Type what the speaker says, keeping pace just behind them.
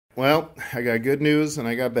Well, I got good news and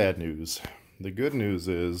I got bad news. The good news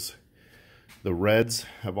is the reds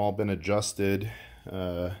have all been adjusted,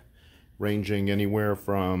 ranging anywhere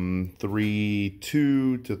from 3.2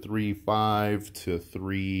 to 3.5 to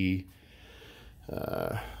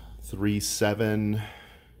 3.7,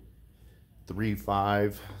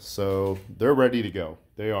 3.5. So they're ready to go.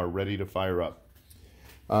 They are ready to fire up.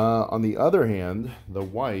 On the other hand, the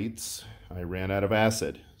whites, I ran out of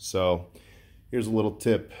acid. So here's a little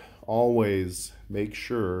tip. Always make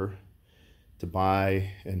sure to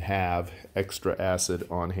buy and have extra acid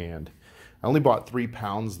on hand. I only bought 3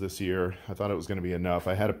 pounds this year. I thought it was going to be enough.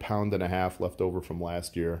 I had 1.5 pounds left over from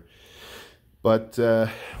last year. But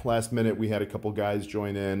last minute we had a couple guys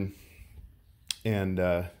join in and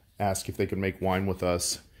ask if they could make wine with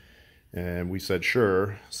us. And we said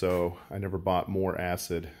sure. So I never bought more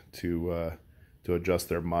acid to adjust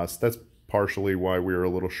their must. That's partially why we were a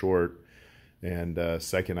little short. And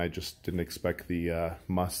second, I just didn't expect the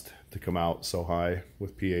must to come out so high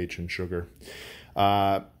with pH and sugar.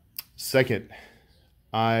 Second,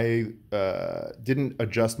 I didn't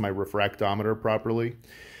adjust my refractometer properly.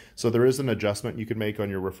 So there is an adjustment you can make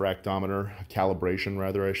on your refractometer, a calibration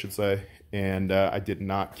rather, I should say. And I did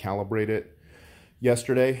not calibrate it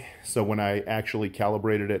yesterday. So when I actually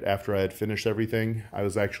calibrated it after I had finished everything, I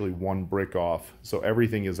was actually 1 brick off. So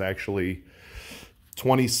everything is actually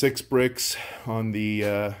 26 bricks on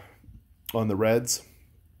the reds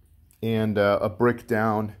and a brick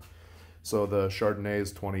down. So the Chardonnay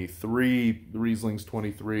is 23, the Riesling's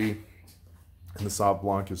 23, and the Sauv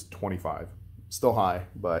Blanc is 25. Still high,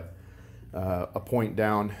 but a point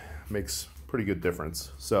down makes pretty good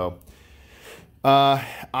difference. So I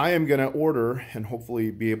am going to order and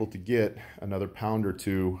hopefully be able to get another pound or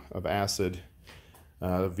two of acid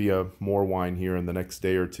via MOREWINE here in the next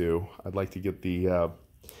day or two. I'd like to get the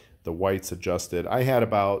whites adjusted. I had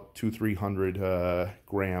about 200-300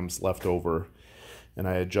 grams left over, and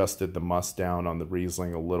I adjusted the must down on the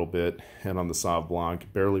Riesling a little bit and on the Sauv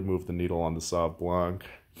Blanc. Barely moved the needle on the Sauv Blanc,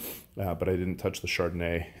 but I didn't touch the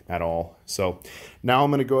Chardonnay at all. So now I'm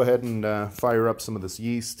going to go ahead and fire up some of this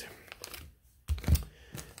yeast.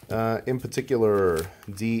 In particular,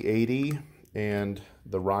 D80 and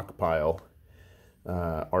the Rock Pile.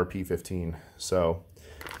 RP15. So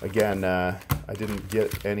again, I didn't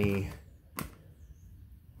get any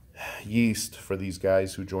yeast for these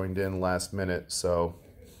guys who joined in last minute, so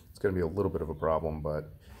it's going to be a little bit of a problem.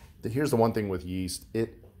 But here's the one thing with yeast,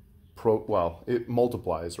 it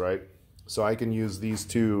multiplies, right? So I can use these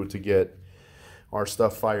two to get our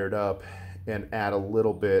stuff fired up and add a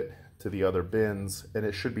little bit to the other bins, and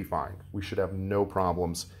it should be fine. We should have no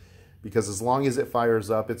problems. Because as long as it fires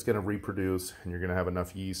up, it's going to reproduce, and you're going to have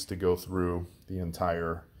enough yeast to go through the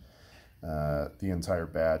entire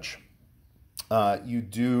batch. You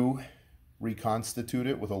do reconstitute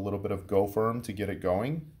it with a little bit of GoFerm to get it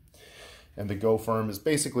going. And the GoFerm is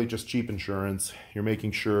basically just cheap insurance. You're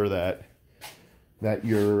making sure that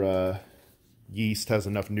your yeast has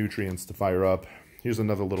enough nutrients to fire up. Here's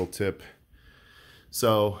another little tip.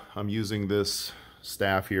 So I'm using this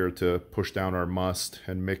staff here to push down our must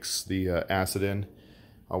and mix the acid in.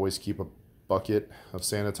 Always keep a bucket of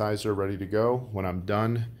sanitizer ready to go. When I'm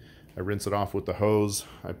done, I rinse it off with the hose.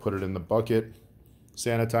 I put it in the bucket,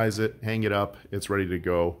 sanitize it, hang it up. It's ready to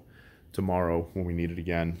go tomorrow when we need it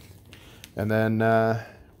again. And then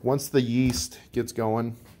once the yeast gets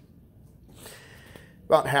going,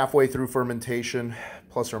 about halfway through fermentation,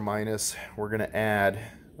 plus or minus, we're going to add,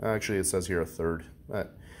 actually it says here a third,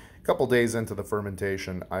 but a couple days into the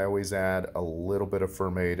fermentation, I always add a little bit of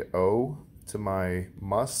Fermaid O to my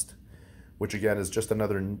must, which again is just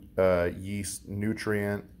another yeast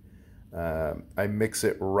nutrient. I mix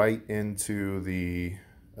it right into the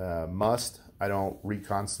must. I don't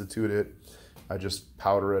reconstitute it. I just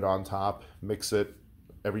powder it on top, mix it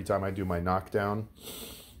every time I do my knockdown,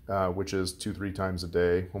 which is 2-3 times a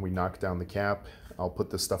day. When we knock down the cap, I'll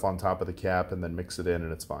put this stuff on top of the cap and then mix it in,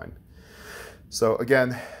 and it's fine. So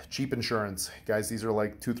again, cheap insurance. Guys, these are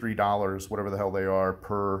like $2-3, whatever the hell they are,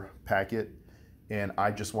 per packet. And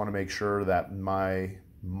I just want to make sure that my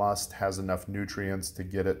must has enough nutrients to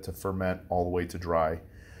get it to ferment all the way to dry.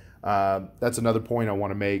 That's another point I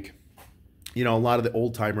want to make. You know, a lot of the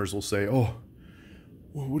old timers will say, oh,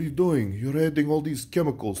 what are you doing? You're adding all these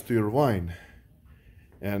chemicals to your wine.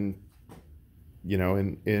 And, you know,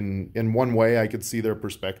 in one way I could see their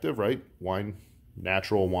perspective, right? Wine,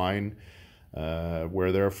 natural wine,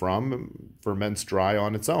 where they're from, ferments dry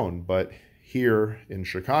on its own. But here in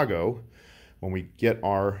Chicago, when we get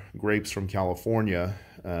our grapes from California,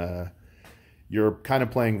 you're kind of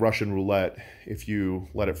playing Russian roulette if you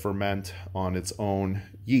let it ferment on its own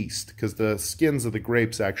yeast, because the skins of the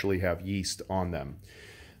grapes actually have yeast on them.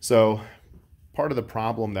 So part of the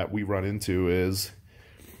problem that we run into is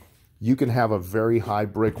you can have a very high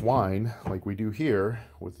brick wine like we do here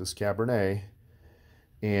with this Cabernet,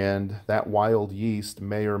 and that wild yeast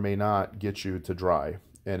may or may not get you to dry.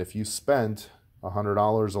 And if you spent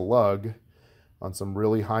 $100 a lug on some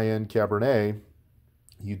really high-end Cabernet,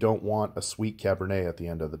 you don't want a sweet Cabernet at the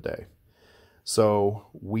end of the day. So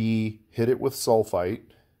we hit it with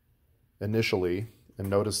sulfite initially, and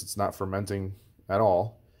notice it's not fermenting at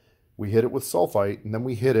all. We hit it with sulfite, and then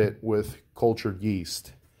we hit it with cultured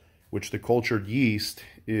yeast, which the cultured yeast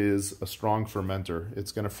is a strong fermenter.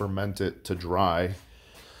 It's going to ferment it to dry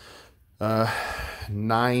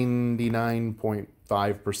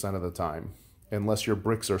 99.5% of the time, unless your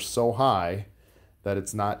bricks are so high that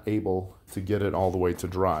it's not able to get it all the way to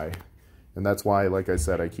dry. And that's why, like I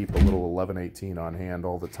said, I keep a little 1118 on hand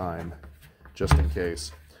all the time, just in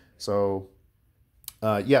case. So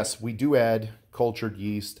yes, we do add cultured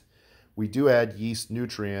yeast. We do add yeast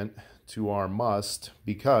nutrient to our must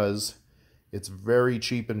because it's very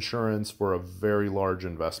cheap insurance for a very large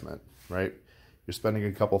investment, right? You're spending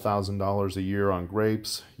a couple $1,000s a year on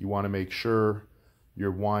grapes. You want to make sure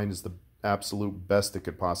your wine is the absolute best it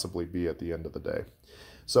could possibly be at the end of the day.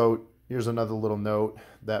 So here's another little note.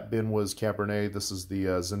 That bin was Cabernet. This is the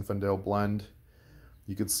Zinfandel blend.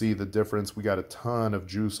 You can see the difference. We got a ton of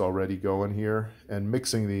juice already going here, and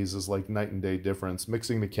mixing these is like night and day difference.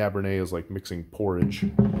 Mixing the Cabernet is like mixing porridge.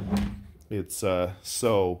 It's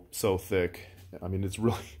so thick. I mean, it's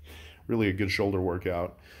really a good shoulder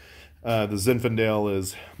workout. The Zinfandel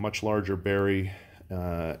is much larger berry,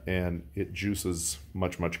 and it juices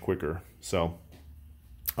much quicker. So,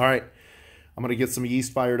 all right, I'm gonna get some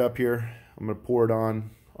yeast fired up here. I'm gonna pour it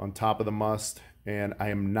on top of the must, and I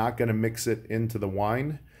am not gonna mix it into the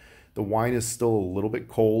wine. The wine is still a little bit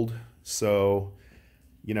cold, so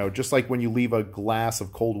you know, just like when you leave a glass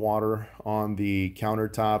of cold water on the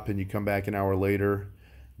countertop and you come back an hour later,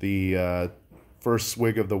 the first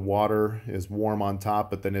swig of the water is warm on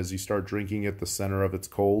top, but then as you start drinking it, the center of it's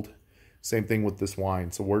cold. Same thing with this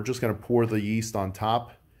wine. So we're just going to pour the yeast on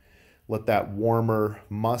top, let that warmer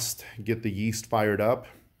must get the yeast fired up,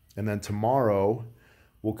 and then tomorrow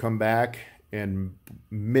we'll come back and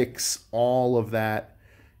mix all of that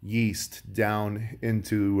yeast down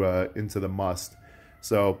into the must.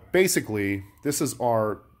 So basically, this is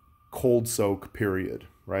our cold soak period,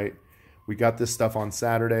 right? We got this stuff on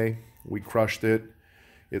Saturday. We crushed it.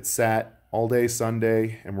 It sat all day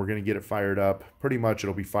Sunday, and we're going to get it fired up. Pretty much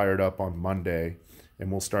it'll be fired up on Monday, and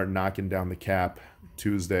we'll start knocking down the cap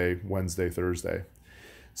Tuesday, Wednesday, Thursday.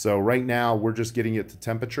 So right now, we're just getting it to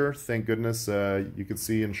temperature. Thank goodness. You can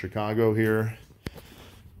see in Chicago here,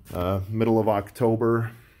 middle of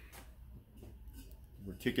October,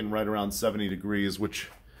 we're kicking right around 70 degrees, which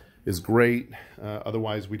is great.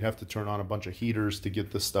 Otherwise, we'd have to turn on a bunch of heaters to get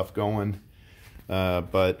this stuff going.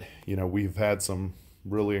 But, you know, we've had some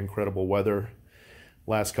really incredible weather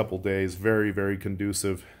last couple days. Very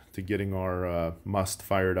conducive to getting our must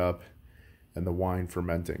fired up and the wine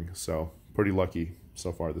fermenting. So pretty lucky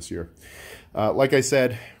so far this year. Like I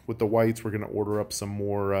said, with the whites, we're going to order up some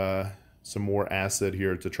more acid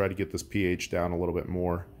here to try to get this pH down a little bit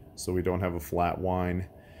more, so we don't have a flat wine,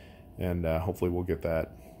 and hopefully we'll get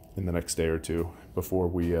that in the next day or two before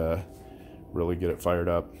we really get it fired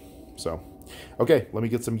up. So, okay, let me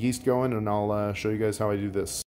get some yeast going, and I'll show you guys how I do this.